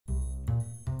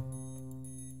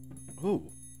Ooh.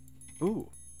 Ooh.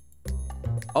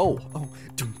 Oh.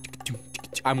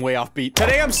 I'm way off beat.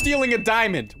 Today I'm stealing a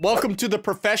diamond. Welcome to The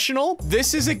Professional.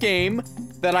 This is a game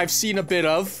that I've seen a bit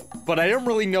of, but I don't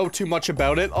really know too much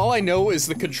about it. All I know is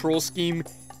the control scheme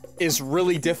is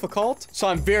really difficult, so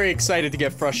I'm very excited to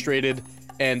get frustrated,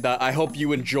 and I hope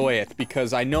you enjoy it,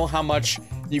 because I know how much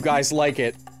you guys like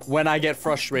it when I get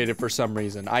frustrated for some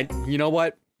reason. You know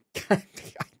what?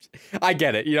 I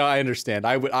get it. You know, I understand.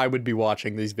 I would be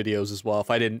watching these videos as well if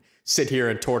I didn't sit here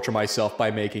and torture myself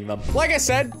by making them. Like I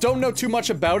said, don't know too much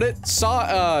about it.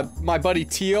 Saw my buddy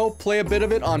Tio play a bit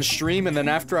of it on stream, and then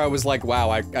after I was like, wow,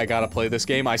 I gotta play this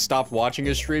game, I stopped watching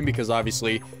his stream because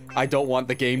obviously I don't want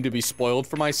the game to be spoiled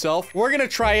for myself. We're gonna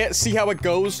try it, see how it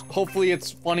goes. Hopefully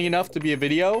it's funny enough to be a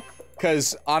video,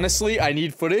 because honestly, I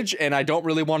need footage and I don't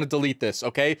really want to delete this,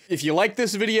 okay? If you like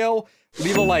this video,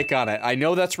 leave a like on it. I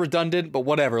know that's redundant, but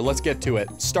whatever. Let's get to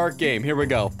it. Start game. Here we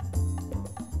go.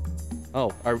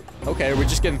 Oh, okay, are we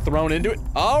just getting thrown into it?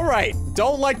 All right.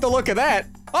 Don't like the look of that.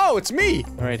 Oh, it's me.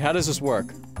 All right, how does this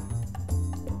work?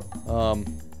 Oh.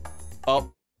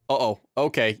 Uh-oh.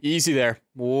 Okay, easy there.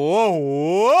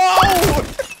 Whoa. Whoa!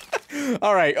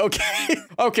 All right, okay.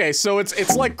 Okay, so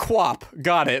it's like QWOP.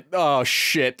 Got it. Oh,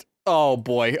 shit. Oh,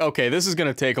 boy. Okay, this is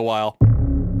gonna take a while.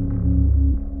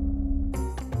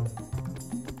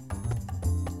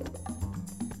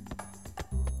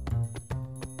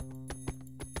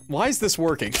 Why is this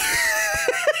working?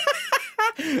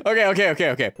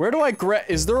 Okay. Where do I grab?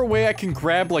 Is there a way I can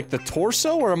grab, like, the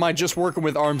torso? Or am I just working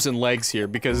with arms and legs here?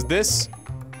 Because this...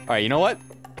 Alright, you know what?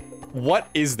 What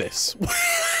is this?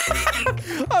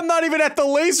 I'm not even at the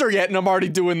laser yet and I'm already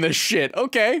doing this shit.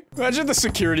 Okay. Imagine the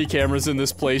security cameras in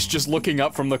this place just looking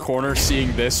up from the corner,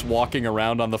 seeing this walking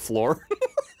around on the floor.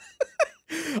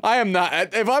 I am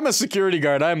not- if I'm a security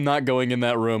guard, I am not going in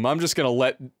that room. I'm just gonna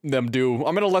let them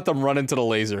I'm gonna let them run into the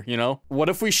laser, you know? What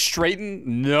if we straighten-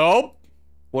 Nope!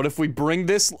 What if we bring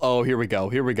this- Oh, here we go,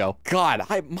 here we go. God,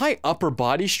 my upper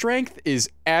body strength is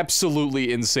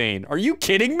absolutely insane. Are you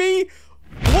kidding me?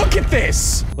 Look at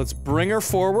this! Let's bring her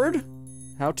forward.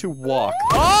 How to walk.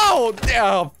 Oh!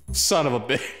 Oh, son of a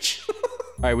bitch.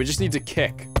 Alright, we just need to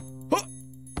kick.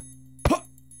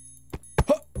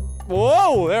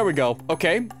 Whoa, there we go.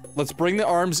 Okay, let's bring the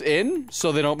arms in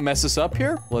so they don't mess us up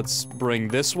here. Let's bring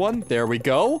this one. There we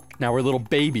go. Now we're little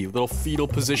baby, little fetal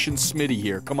position Smitty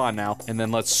here. Come on now. And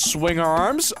then let's swing our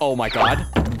arms. Oh my god.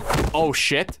 Oh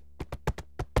shit.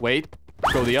 Wait.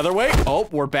 Go the other way. Oh,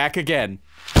 we're back again.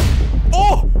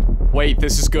 Oh! Wait,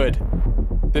 this is good.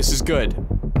 This is good.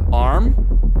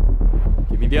 Arm.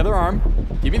 Give me the other arm.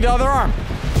 Give me the other arm.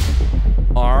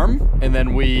 Arm. And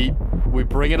then we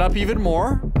bring it up even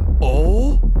more.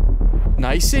 Oh,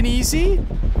 nice and easy.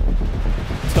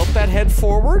 Tilt that head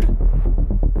forward.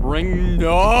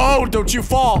 No, don't you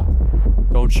fall.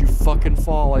 Don't you fucking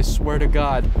fall, I swear to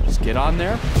God. Just get on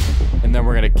there. And then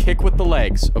we're gonna kick with the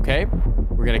legs, okay?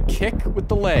 We're gonna kick with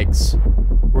the legs.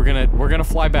 We're gonna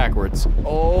fly backwards.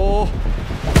 Oh.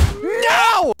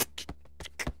 No!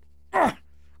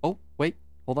 Oh, wait,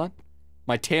 hold on.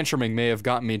 My tantruming may have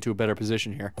gotten me into a better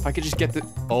position here. If I could just get the-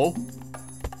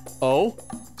 Oh.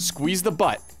 Squeeze the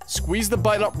butt. Squeeze the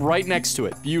butt up right next to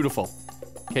it. Beautiful.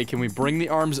 Okay, can we bring the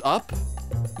arms up?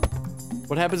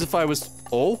 What happens if I was...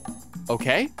 Oh.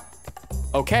 Okay.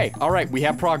 Okay. Alright, we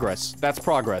have progress. That's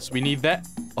progress. We need that.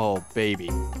 Oh, baby.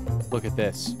 Look at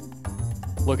this.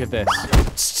 Look at this.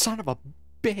 Son of a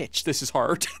bitch. This is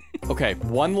hard. Okay,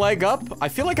 one leg up. I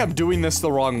feel like I'm doing this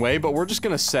the wrong way, but we're just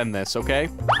gonna send this, okay?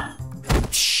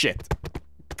 Shit.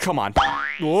 Come on.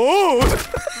 Whoa!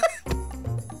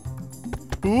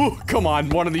 Ooh, come on.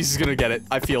 One of these is gonna get it.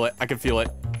 I feel it. I can feel it.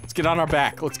 Let's get on our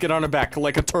back. Let's get on our back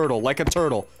like a turtle. Like a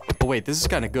turtle. Oh, wait. This is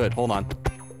kind of good. Hold on.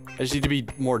 I just need to be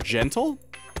more gentle.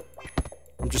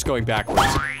 I'm just going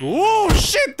backwards. Whoa,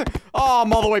 shit! Oh,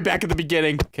 I'm all the way back at the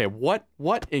beginning. Okay, what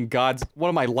in God's... What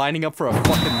am I, lining up for a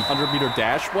fucking 100-meter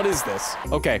dash? What is this?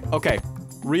 Okay.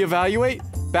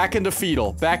 Reevaluate. Back into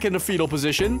fetal. Back into fetal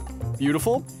position.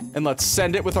 Beautiful. And let's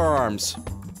send it with our arms.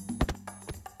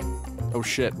 Oh,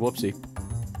 shit. Whoopsie.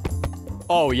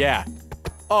 Oh, yeah.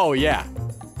 Oh, yeah.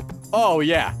 Oh,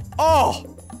 yeah. Oh!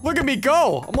 Look at me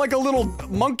go! I'm like a little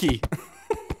monkey.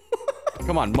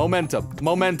 Come on, momentum.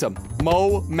 Momentum.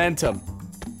 Momentum.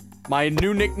 My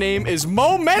new nickname is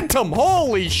Momentum!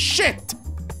 Holy shit!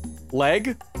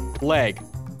 Leg. Leg.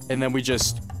 And then we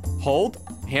just hold.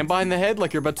 Hand behind the head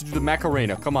like you're about to do the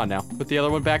Macarena. Come on now. Put the other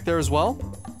one back there as well.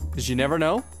 Because you never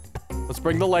know. Let's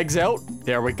bring the legs out.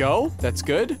 There we go. That's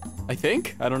good. I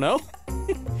think. I don't know.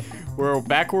 We're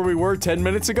back where we were 10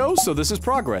 minutes ago, so this is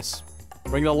progress.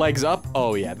 Bring the legs up.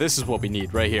 Oh yeah, this is what we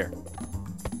need right here.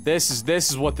 This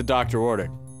is what the doctor ordered.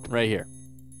 Right here.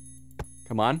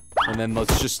 Come on. And then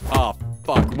let's just, oh,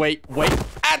 fuck. Wait.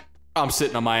 Ah! I'm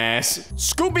sitting on my ass.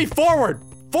 Scoot me forward!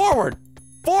 Forward!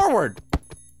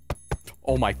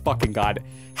 Oh my fucking god.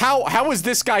 How is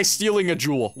this guy stealing a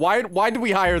jewel? Why did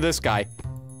we hire this guy?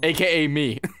 AKA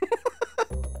me.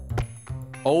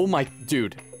 Oh my,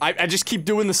 dude. I just keep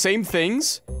doing the same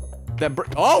things.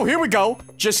 Oh, here we go.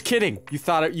 Just kidding. You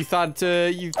thought you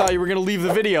were gonna leave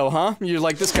the video, huh? You're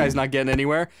like, this guy's not getting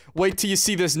anywhere. Wait till you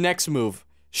see this next move.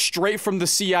 Straight from the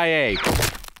CIA.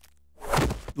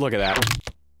 Look at that.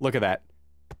 Look at that.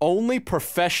 Only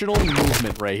professional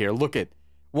movement right here. Look at.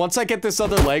 Once I get this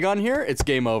other leg on here, it's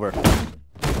game over.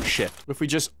 Oh, shit. What if we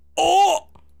just. Oh!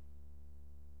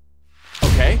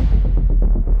 Okay.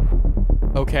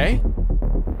 Okay.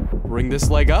 Bring this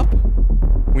leg up.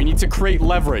 We need to create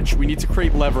leverage. We need to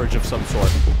create leverage of some sort.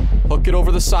 Hook it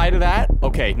over the side of that.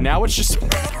 Okay, now it's just a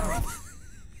matter of...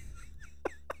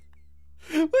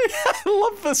 I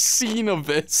love the scene of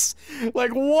this.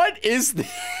 Like, what is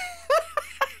this?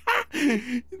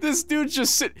 This dude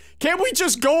just sit. Can't we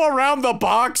just go around the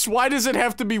box? Why does it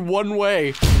have to be one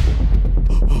way?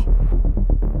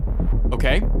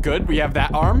 Okay, good. We have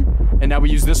that arm. And now we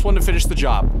use this one to finish the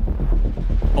job.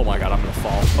 Oh my god, I'm gonna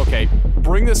fall. Okay,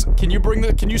 bring this. Can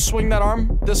you swing that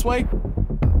arm this way?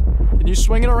 Can you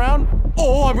swing it around?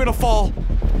 Oh, I'm gonna fall.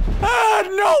 Ah,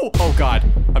 no! Oh god,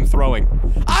 I'm throwing.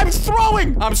 I'm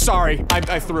sorry.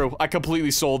 I threw. I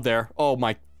completely sold there. Oh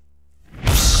my.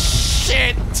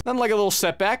 Shit! Nothing like a little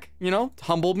setback, you know?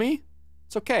 Humbled me.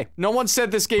 It's okay. No one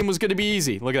said this game was gonna be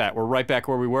easy. Look at that. We're right back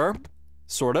where we were.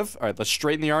 Sort of. Alright, let's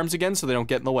straighten the arms again so they don't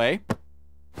get in the way.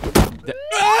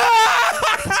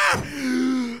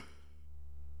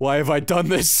 Why have I done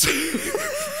this?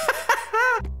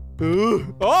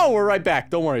 Oh, we're right back.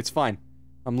 Don't worry, it's fine.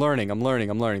 I'm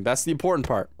learning. That's the important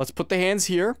part. Let's put the hands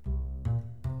here.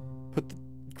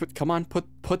 Come on,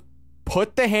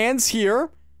 put the hands here.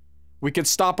 We could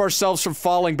stop ourselves from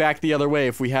falling back the other way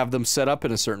if we have them set up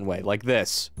in a certain way, like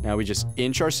this. Now we just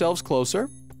inch ourselves closer.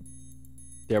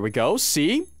 There we go,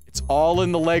 see? It's all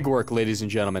in the legwork, ladies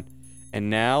and gentlemen. And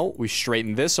now we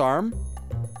straighten this arm.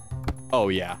 Oh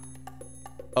yeah.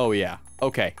 Oh yeah.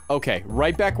 Okay, okay,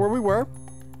 right back where we were.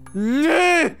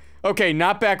 Okay,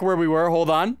 not back where we were, hold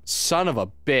on. Son of a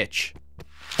bitch.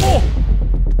 Oh!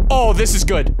 Oh, this is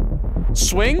good.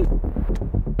 Swing.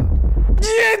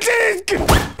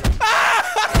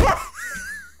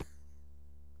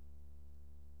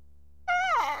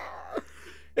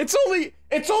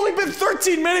 It's only been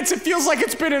 13 minutes, it feels like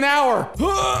it's been an hour.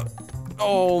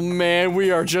 Oh man,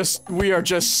 we are just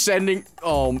sending,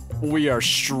 we are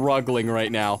struggling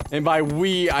right now. And by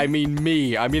we, I mean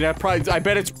me. I mean, I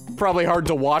bet it's probably hard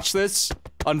to watch this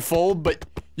unfold, but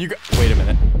wait a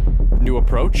minute. New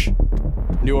approach?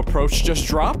 New approach just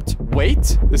dropped?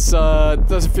 Wait, this,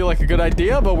 doesn't feel like a good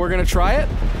idea, but we're gonna try it.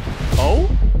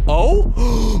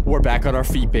 Oh, we're back on our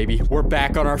feet, baby. We're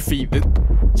back on our feet.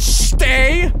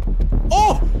 Stay!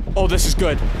 Oh, this is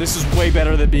good. This is way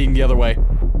better than being the other way.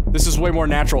 This is way more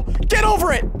natural. Get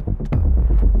over it!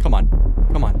 Come on.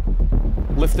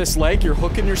 Lift this leg. You're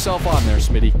hooking yourself on there,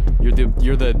 Smitty.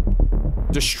 You're the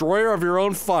destroyer of your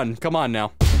own fun. Come on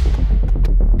now.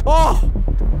 Oh!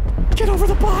 Get over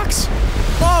the box!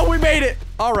 Oh, we made it!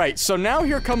 Alright, so now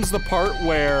here comes the part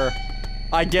where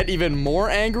I get even more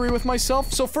angry with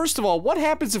myself. So first of all, what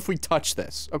happens if we touch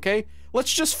this, okay?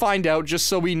 Let's just find out just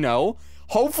so we know.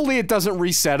 Hopefully it doesn't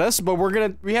reset us, but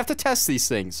we have to test these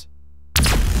things.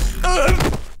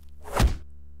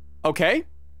 Okay.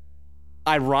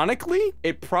 Ironically,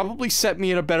 it probably set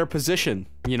me in a better position,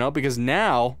 you know, because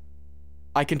now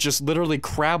I can just literally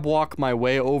crab walk my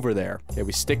way over there. Okay,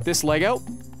 we stick this leg out.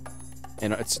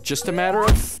 And it's just a matter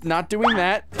of not doing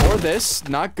that or this.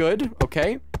 Not good,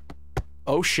 okay.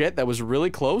 Oh shit, that was really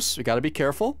close. We gotta be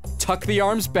careful. Tuck the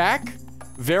arms back.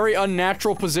 Very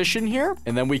unnatural position here.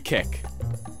 And then we kick.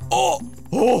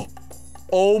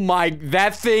 Oh my,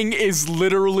 that thing is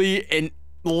literally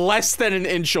less than an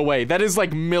inch away. That is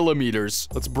like millimeters.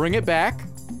 Let's bring it back.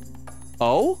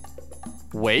 Oh,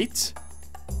 wait.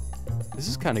 This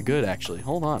is kind of good, actually.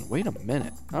 Hold on, wait a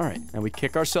minute. All right, and we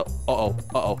kick ourselves.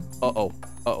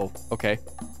 Okay.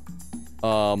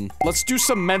 Let's do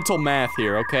some mental math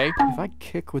here, okay? If I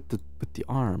kick with the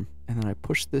arm, and then I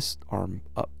push this arm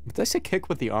up. Did I say kick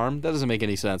with the arm? That doesn't make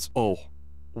any sense. Oh,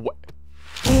 what?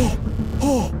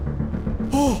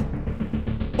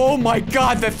 Oh my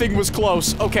god, that thing was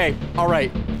close. Okay, all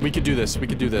right. We could do this.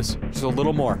 Just a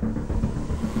little more.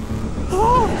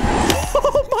 Oh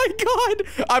my god!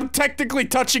 I'm technically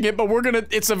touching it, but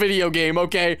it's a video game,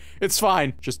 okay? It's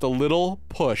fine. Just a little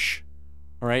push.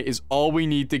 Alright, is all we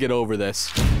need to get over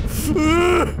this.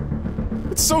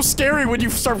 It's so scary when you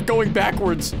start going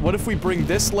backwards. What if we bring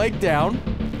this leg down?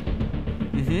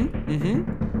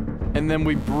 And then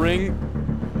we bring...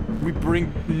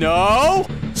 No!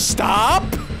 Stop!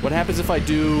 What happens if I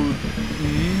do...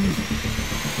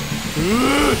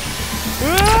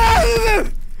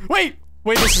 Wait!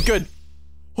 Wait, this is good.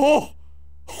 Oh!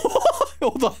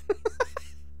 Hold on.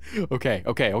 Okay.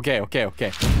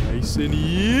 Nice and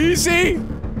easy!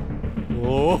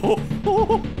 Oh!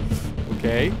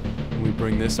 Okay. And we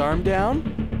bring this arm down.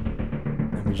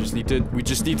 And we just need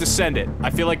to send it. I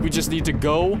feel like we just need to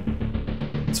go.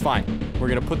 It's fine. We're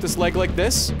gonna put this leg like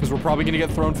this, because we're probably gonna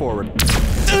get thrown forward.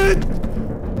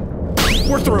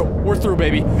 We're through,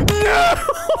 baby. No!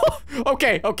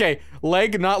 Okay.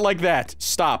 Leg, not like that.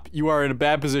 Stop. You are in a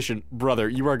bad position. Brother,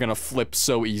 you are gonna flip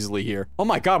so easily here. Oh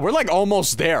my god, we're like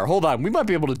almost there. Hold on, we might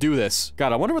be able to do this.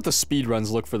 God, I wonder what the speed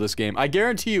runs look for this game. I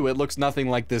guarantee you it looks nothing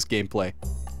like this gameplay.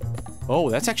 Oh,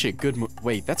 that's actually a good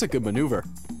wait, that's a good maneuver.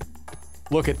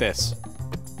 Look at this.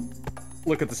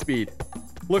 Look at the speed.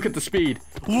 Look at the speed.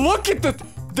 Look at the-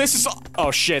 This is-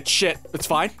 Oh shit. It's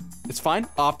fine. It's fine.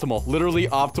 Optimal. Literally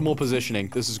optimal positioning.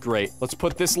 This is great. Let's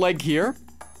put this leg here.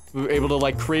 We were able to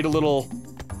like create a little...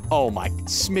 Oh my...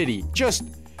 Smitty. Just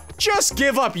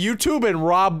give up YouTube and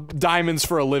rob diamonds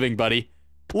for a living, buddy.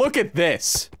 Look at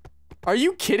this. Are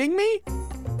you kidding me?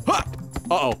 Huh!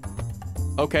 Uh-oh.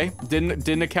 Okay.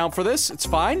 Didn't account for this. It's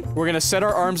fine. We're gonna set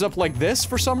our arms up like this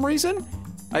for some reason.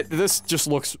 This just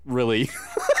looks really...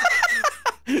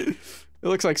 It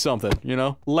looks like something, you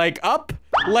know? Leg up,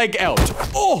 leg out.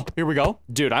 Oh, here we go.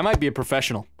 Dude, I might be a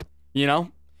professional, you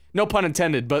know? No pun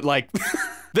intended, but like,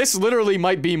 this literally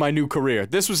might be my new career.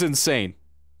 This was insane.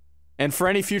 And for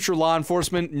any future law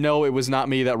enforcement, no, it was not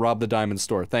me that robbed the diamond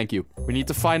store. Thank you. We need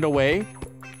to find a way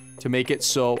to make it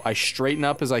so I straighten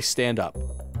up as I stand up.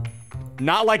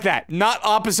 Not like that. Not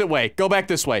opposite way. Go back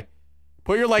this way.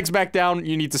 Put your legs back down.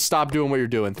 You need to stop doing what you're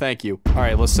doing. Thank you. All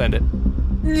right, let's send it.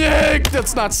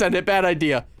 Let's not send it. Bad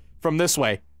idea. From this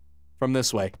way. From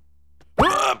this way.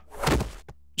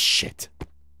 Shit.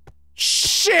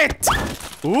 Shit!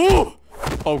 Ooh!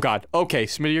 Oh god. Okay,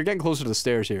 Smitty, you're getting closer to the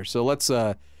stairs here, so let's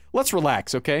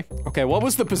relax, okay? Okay, what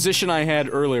was the position I had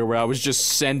earlier where I was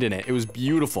just sending it? It was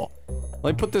beautiful.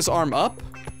 Let me put this arm up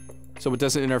so it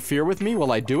doesn't interfere with me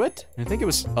while I do it. I think it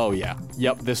was- oh yeah.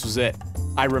 Yep, this was it.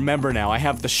 I remember now. I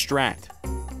have the strat.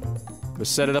 We'll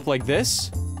set it up like this.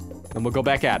 And we'll go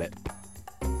back at it.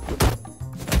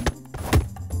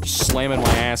 Slamming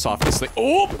my ass off this thing.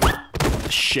 Oh!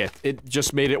 Shit. It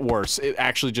just made it worse. It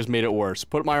actually just made it worse.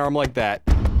 Put my arm like that.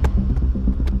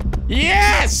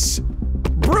 Yes!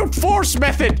 Brute force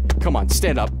method! Come on,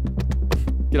 stand up.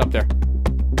 Get up there.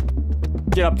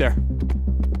 Get up there.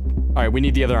 Alright, we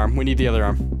need the other arm. We need the other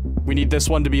arm. We need this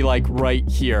one to be, like, right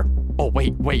here. Oh,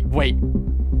 wait.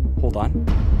 Hold on.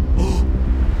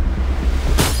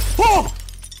 Oh!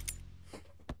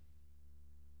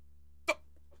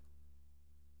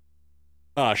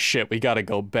 Oh shit, we gotta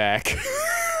go back.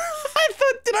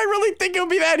 Did I really think it would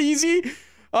be that easy?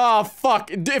 Oh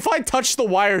fuck, if I touch the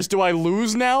wires, do I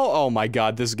lose now? Oh my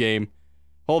god, this game.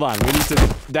 Hold on, we need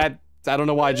to, I don't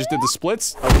know why I just did the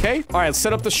splits. Okay, alright, let's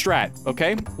set up the strat,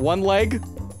 okay? One leg,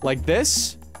 like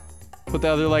this. Put the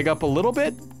other leg up a little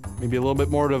bit. Maybe a little bit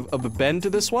more of a bend to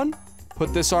this one.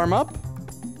 Put this arm up.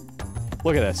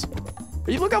 Look at this.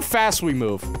 Look how fast we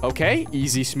move. Okay,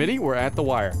 easy Smitty, we're at the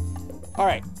wire.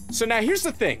 Alright. So now here's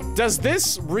the thing. Does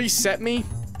this reset me?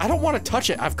 I don't want to touch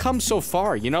it. I've come so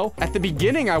far, you know? At the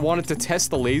beginning, I wanted to test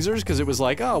the lasers because it was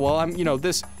like, oh, well, I'm, you know,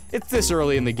 it's this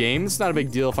early in the game. It's not a big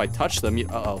deal if I touch them.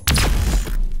 Uh-oh.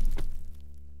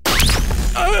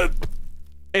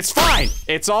 It's fine.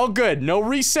 It's all good. No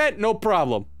reset, no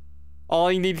problem.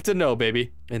 All you needed to know,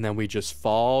 baby. And then we just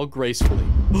fall gracefully.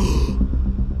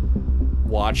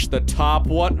 Watch the top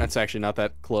one. That's actually not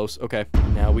that close. Okay.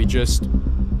 Now we just...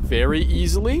 very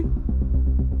easily.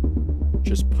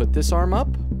 Just put this arm up.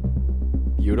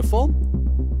 Beautiful.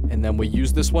 And then we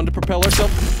use this one to propel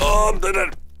ourselves. Oh,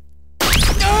 no.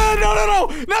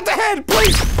 Not the head,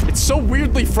 please. It's so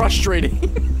weirdly frustrating.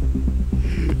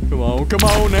 Come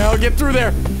on now. Get through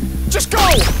there. Just go.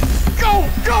 Go.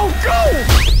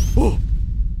 Ooh.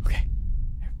 Okay.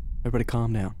 Everybody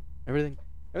calm down.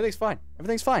 Everything's fine.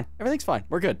 Everything's fine.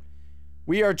 We're good.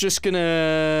 We are just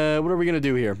gonna... what are we gonna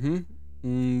do here?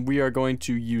 We are going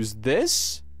to use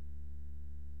this.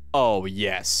 Oh,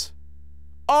 yes.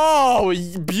 Oh,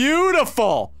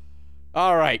 beautiful!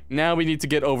 Alright, now we need to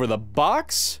get over the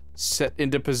box. Set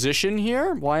into position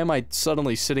here. Why am I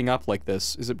suddenly sitting up like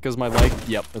this? Is it because my leg?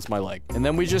 Yep, that's my leg. And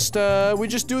then we just do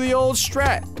the old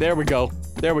strat. There we go.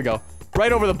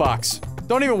 Right over the box.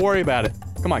 Don't even worry about it.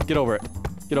 Come on, get over it.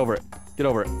 Get over it. Get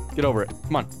over it. Get over it.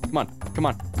 Come on. Come on. Come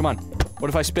on. Come on. What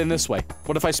if I spin this way?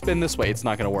 What if I spin this way? It's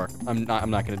not gonna work. I'm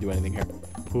not gonna do anything here.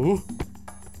 Ooh.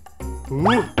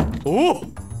 Ooh.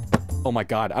 Ooh. Oh my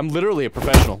god, I'm literally a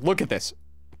professional. Look at this.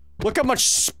 Look how much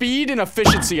speed and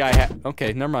efficiency I have.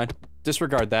 Okay, never mind.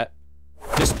 Disregard that.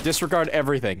 Just disregard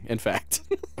everything, in fact.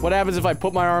 What happens if I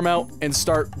put my arm out and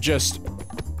start just...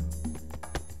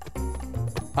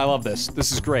 I love this.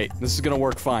 This is great. This is gonna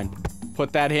work fine.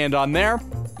 Put that hand on there.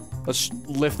 Let's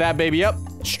lift that baby up,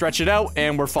 stretch it out,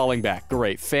 and we're falling back.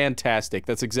 Great. Fantastic.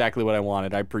 That's exactly what I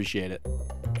wanted. I appreciate it.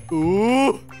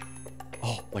 Ooh!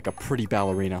 Oh, like a pretty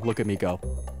ballerina. Look at me go.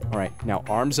 Alright, now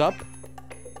arms up.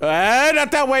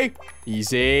 Not that way!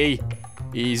 Easy.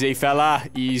 Easy, fella.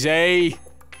 Easy.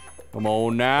 Come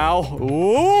on now.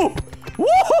 Ooh!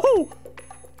 Woohoo!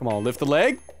 Come on, lift the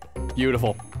leg.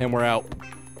 Beautiful. And we're out.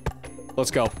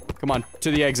 Let's go. Come on, to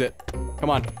the exit.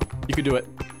 Come on. You can do it.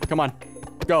 Come on.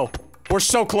 Go. We're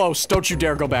so close. Don't you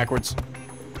dare go backwards.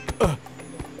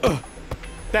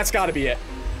 That's gotta be it.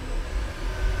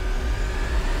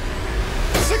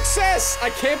 Success! I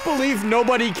can't believe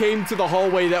nobody came to the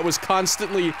hallway that was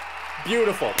constantly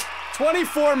beautiful.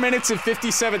 24 minutes and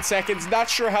 57 seconds. Not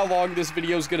sure how long this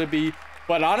video is gonna be,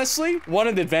 but honestly, what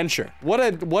an adventure. What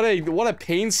a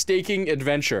painstaking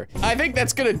adventure. I think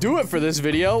that's gonna do it for this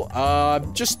video.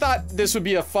 Just thought this would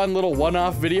be a fun little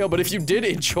one-off video, but if you did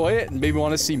enjoy it and maybe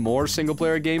want to see more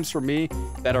single-player games from me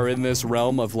that are in this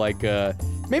realm of like,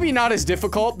 maybe not as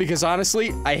difficult, because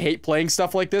honestly, I hate playing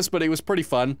stuff like this, but it was pretty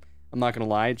fun. I'm not gonna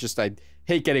lie, just I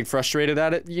hate getting frustrated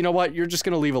at it. You know what? You're just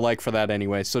gonna leave a like for that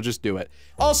anyway, so just do it.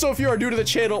 Also, if you are new to the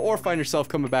channel or find yourself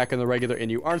coming back on the regular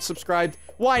and you aren't subscribed,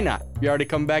 why not? You're already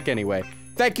coming back anyway.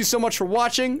 Thank you so much for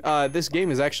watching. This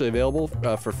game is actually available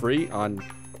for free on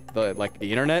the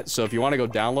internet, so if you want to go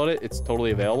download it, it's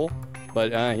totally available.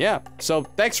 But yeah, so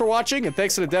thanks for watching, and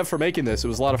thanks to the dev for making this. It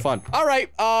was a lot of fun. All right,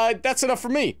 that's enough for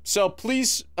me. So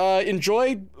please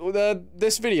enjoy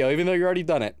this video, even though you already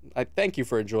done it. I thank you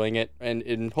for enjoying it,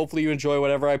 and hopefully you enjoy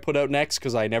whatever I put out next,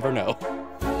 because I never know.